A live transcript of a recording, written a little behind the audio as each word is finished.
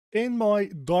In my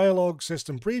dialogue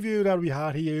system preview that we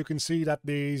had here, you can see that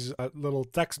these little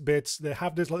text bits, they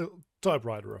have this little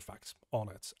typewriter effect on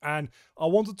it. And I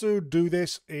wanted to do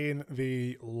this in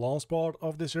the last part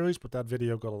of the series, but that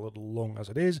video got a little long as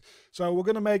it is. So we're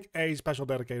going to make a special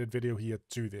dedicated video here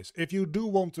to this. If you do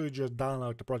want to just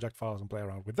download the project files and play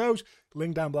around with those,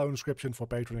 link down below in the description for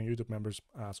Patreon and YouTube members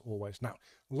as always. Now,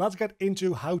 let's get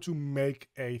into how to make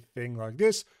a thing like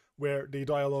this, where the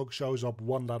dialogue shows up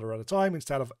one letter at a time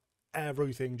instead of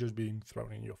everything just being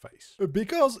thrown in your face.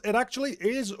 Because it actually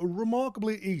is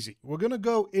remarkably easy. We're gonna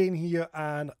go in here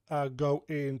and go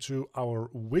into our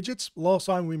widgets. Last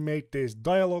time we made this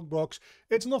dialog box.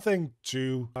 It's nothing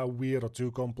too weird or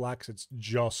too complex. It's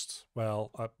just, well,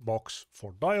 a box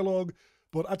for dialogue.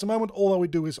 But at the moment, all that we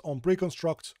do is on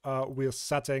pre-construct, we're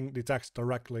setting the text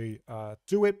directly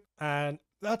to it. And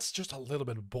that's just a little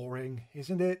bit boring,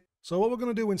 isn't it? So what we're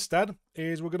going to do instead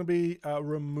is we're going to be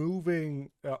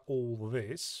removing all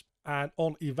this, and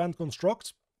on event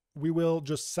construct, we will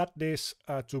just set this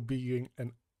to being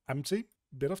an empty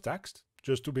bit of text,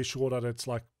 just to be sure that it's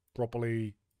like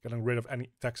properly getting rid of any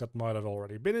text that might have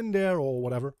already been in there or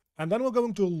whatever. And then we're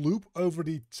going to loop over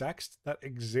the text that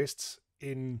exists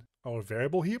in our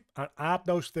variable here and add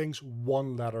those things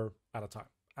one letter at a time.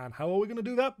 And how are we going to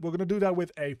do that? We're going to do that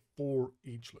with a for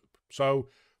each loop. So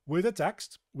with a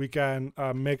text, we can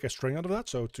make a string out of that,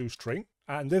 so toString.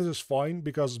 And this is fine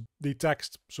because the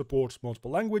text supports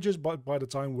multiple languages, but by the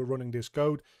time we're running this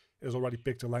code, it's already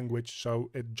picked a language,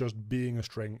 so it just being a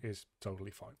string is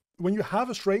totally fine. When you have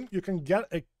a string, you can get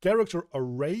a character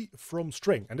array from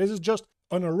string. And this is just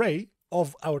an array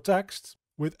of our text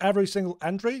with every single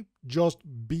entry just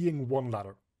being one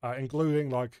letter, including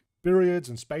like periods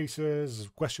and spaces,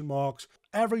 question marks.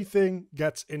 Everything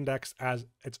gets indexed as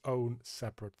its own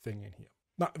separate thing in here.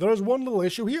 Now, there is one little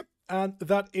issue here, and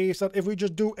that is that if we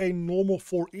just do a normal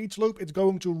for each loop, it's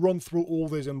going to run through all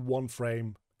this in one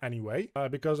frame anyway,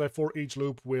 because a for each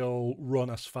loop will run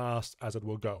as fast as it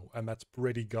will go, and that's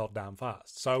pretty goddamn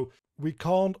fast. So we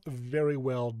can't very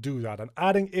well do that, and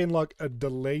adding in like a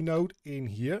delay node in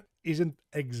here isn't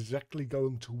exactly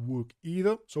going to work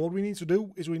either. So what we need to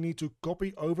do is we need to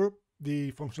copy over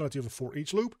the functionality of the for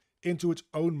each loop into its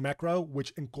own macro,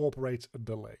 which incorporates a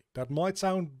delay. That might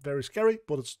sound very scary,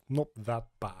 but it's not that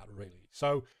bad really.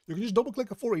 So you can just double click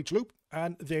a for each loop,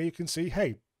 and there you can see,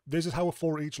 hey, this is how a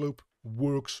for each loop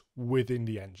works within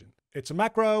the engine. It's a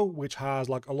macro which has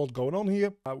like a lot going on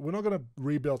here. We're not going to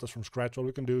rebuild this from scratch. What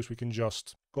we can do is we can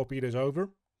just copy this over,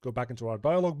 go back into our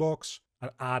dialog box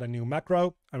and add a new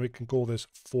macro, and we can call this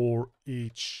for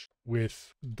each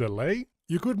with delay.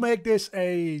 You could make this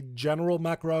a general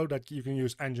macro that you can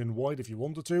use engine-wide if you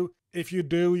wanted to. If you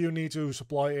do, you need to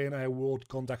supply in a world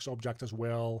context object as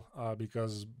well,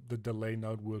 because the delay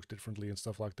node works differently and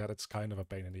stuff like that. It's kind of a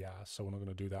pain in the ass, so we're not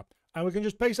going to do that. And we can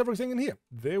just paste everything in here.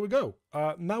 There we go.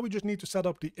 Now we just need to set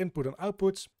up the input and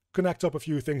outputs, connect up a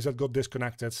few things that got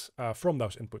disconnected from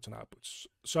those inputs and outputs.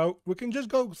 So we can just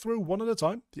go through one at a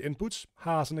time. The inputs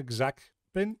has an exec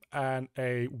pin and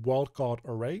a wildcard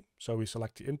array. So we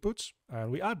select the inputs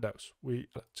and we add those. We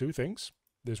add two things.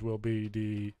 This will be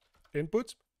the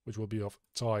input, which will be of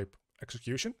type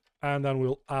execution. And then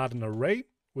we'll add an array,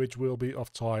 which will be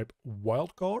of type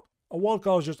wildcard. A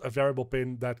wildcard is just a variable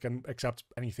pin that can accept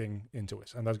anything into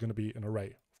it. And that's going to be an array,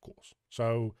 of course.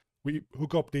 So we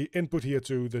hook up the input here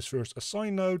to this first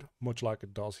assign node, much like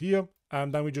it does here.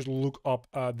 And then we just look up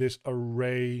this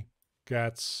array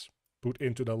gets put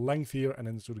into the length here and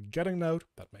into the getting node.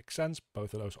 That makes sense.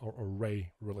 Both of those are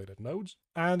array related nodes.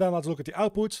 And then let's look at the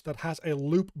output that has a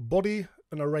loop body,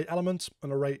 an array element,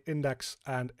 an array index,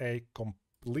 and a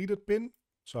completed pin.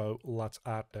 So let's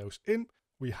add those in.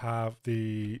 We have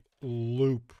the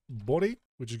loop body,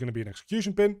 which is going to be an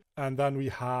execution pin. And then we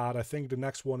had, I think the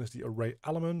next one is the array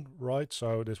element, right?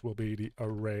 So this will be the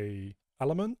array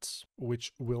element,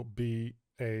 which will be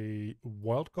a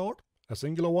wildcard, a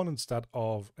singular one instead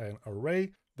of an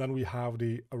array. Then we have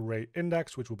the array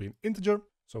index, which will be an integer.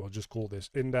 So I'll just call this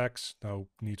index. No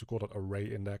need to call that array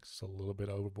index. It's a little bit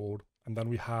overboard. And then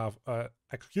we have an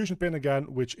execution pin again,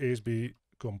 which is the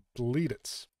completed,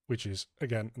 which is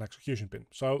again an execution pin.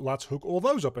 So let's hook all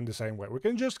those up in the same way. We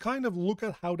can just kind of look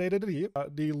at how they did it here.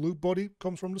 The loop body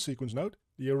comes from the sequence node.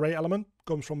 The array element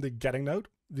comes from the getting node.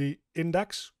 The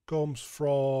index comes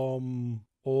from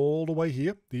all the way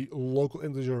here, the local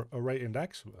integer array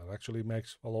index. That actually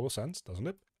makes a lot of sense, doesn't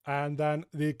it? And then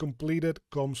the completed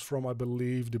comes from, I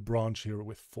believe, the branch here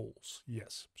with false.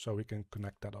 Yes, so we can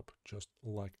connect that up just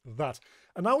like that.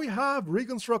 And now we have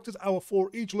reconstructed our for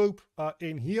each loop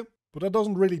in here. but that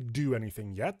doesn't really do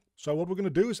anything yet. So what we're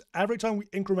going to do is every time we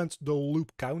increment the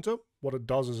loop counter, what it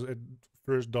does is it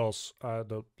first does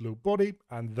the loop body,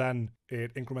 and then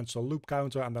it increments the loop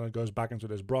counter, and then it goes back into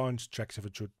this branch, checks if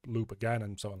it should loop again,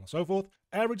 and so on and so forth.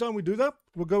 Every time we do that,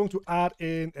 we're going to add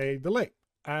in a delay.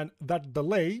 And that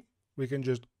delay, we can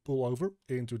just pull over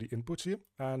into the inputs here,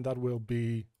 and that will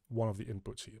be one of the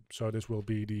inputs here. So this will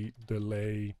be the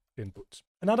delay input.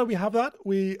 And now that we have that,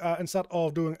 we instead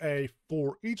of doing a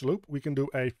for each loop, we can do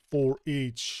a for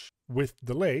each with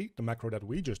delay, the macro that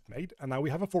we just made. And now we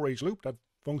have a for each loop that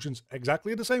functions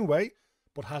exactly the same way,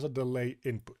 but has a delay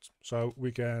input. So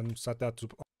we can set that to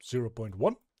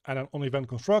 0.1. And then on event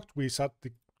construct, we set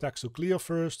the text to clear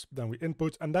first, then we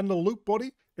input, and then the loop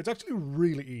body. It's actually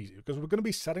really easy because we're going to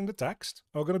be setting the text.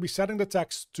 We're going to be setting the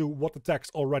text to what the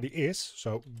text already is.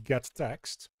 So get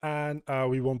text. And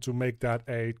we want to make that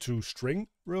a toString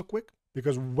real quick,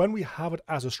 because when we have it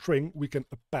as a string, we can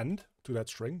append to that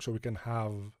string. So we can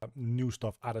have new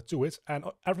stuff added to it. And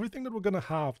everything that we're going to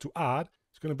have to add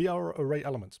is going to be our array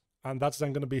element. And that's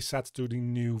then going to be set to the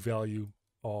new value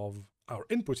of our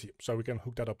input here. So we can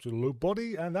hook that up to the loop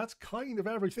body, and that's kind of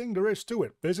everything there is to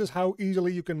it. This is how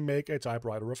easily you can make a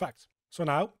typewriter effect. So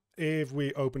now, if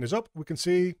we open this up, we can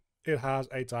see it has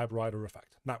a typewriter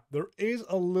effect. Now, there is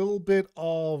a little bit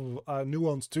of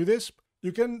nuance to this.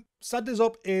 You can set this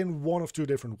up in one of two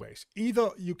different ways.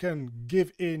 Either you can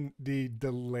give in the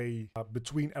delay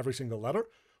between every single letter,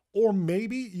 or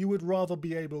maybe you would rather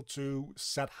be able to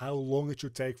set how long it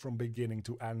should take from beginning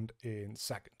to end in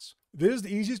seconds. This is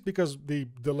the easiest because the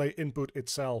delay input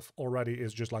itself already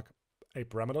is just like a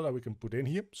parameter that we can put in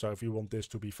here. So if you want this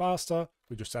to be faster,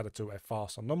 we just set it to a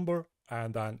faster number,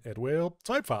 and then it will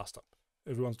type faster.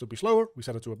 If we want it to be slower, we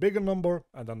set it to a bigger number,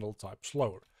 and then it'll type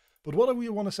slower. But what do we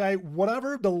want to say?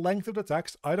 Whatever the length of the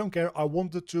text, I don't care. I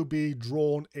want it to be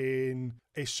drawn in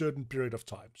a certain period of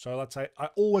time. So let's say I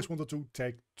always want it to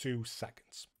take 2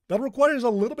 seconds. That requires a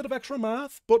little bit of extra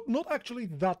math, but not actually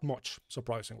that much,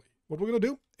 surprisingly. What we're going to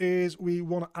do is we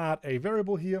want to add a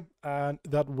variable here, and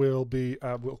that will be,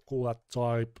 we'll call that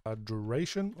type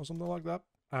duration or something like that.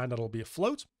 And that'll be a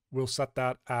float. We'll set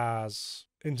that as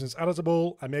instance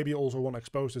editable, and maybe also want to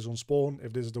expose this on spawn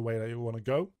if this is the way that you want to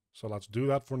go. So let's do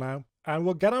that for now. And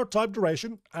we'll get our type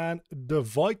duration and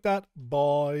divide that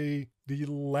by the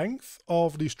length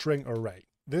of the string array.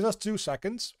 This has 2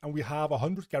 seconds, and we have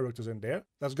 100 characters in there.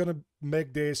 That's going to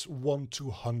make this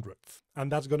 1/200th.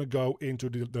 And that's going to go into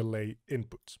the delay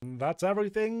input. And that's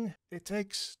everything it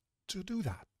takes to do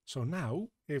that. So now,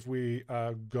 if we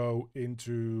go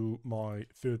into my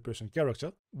third-person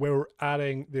character, where we're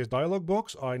adding this dialog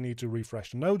box, I need to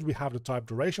refresh the node. We have the type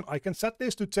duration. I can set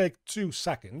this to take 2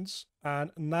 seconds,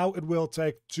 and now it will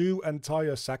take 2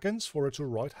 entire seconds for it to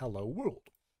write hello world.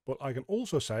 But I can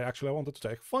also say, actually, I want it to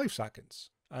take 5 seconds.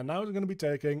 And now it's going to be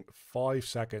taking 5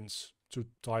 seconds to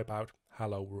type out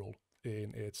hello world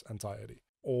in its entirety.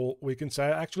 Or we can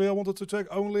say, actually, I want it to take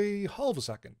only half a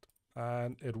second.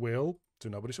 And it will, to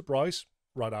nobody's surprise,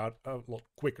 write out a lot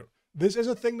quicker. This is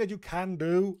a thing that you can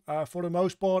do. For the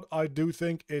most part, I do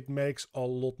think it makes a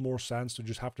lot more sense to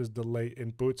just have this delay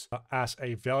input as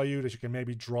a value that you can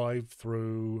maybe drive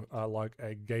through like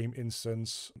a game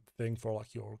instance thing for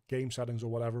like your game settings or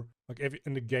whatever. Like if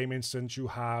in the game instance you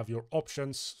have your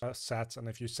options set, and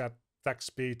if you set text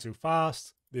speed too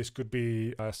fast, this could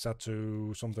be set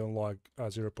to something like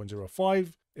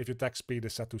 0.05. If your text speed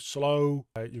is set to slow,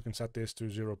 you can set this to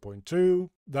 0.2.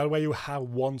 That way you have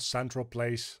one central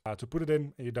place to put it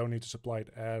in, and you don't need to supply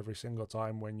it every single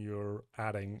time when you're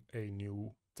adding a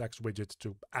new text widget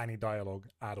to any dialogue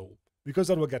at all, because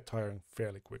that will get tiring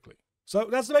fairly quickly. So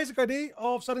that's the basic idea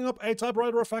of setting up a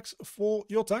typewriter effects for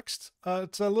your text.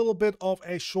 It's a little bit of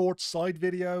a short side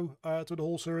video to the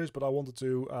whole series, but I wanted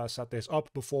to set this up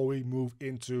before we move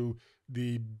into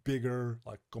the bigger,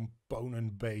 like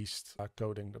component-based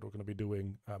coding that we're going to be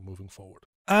doing moving forward.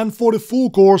 And for the full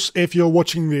course, if you're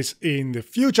watching this in the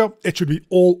future, it should be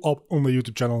all up on the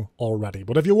YouTube channel already.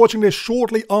 But if you're watching this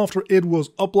shortly after it was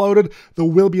uploaded, there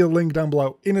will be a link down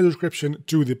below in the description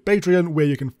to the Patreon where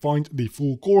you can find the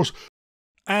full course.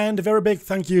 And a very big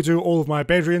thank you to all of my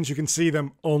Patreons. You can see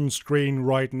them on screen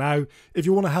right now. If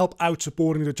you want to help out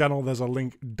supporting the channel, there's a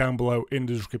link down below in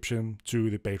the description to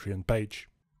the Patreon page.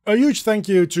 A huge thank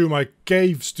you to my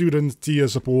Cave Student tier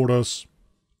supporters,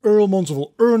 Earl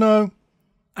Monseval Erno,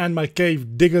 and my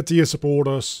Cave Digger tier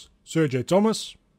supporters, Sir J. Thomas,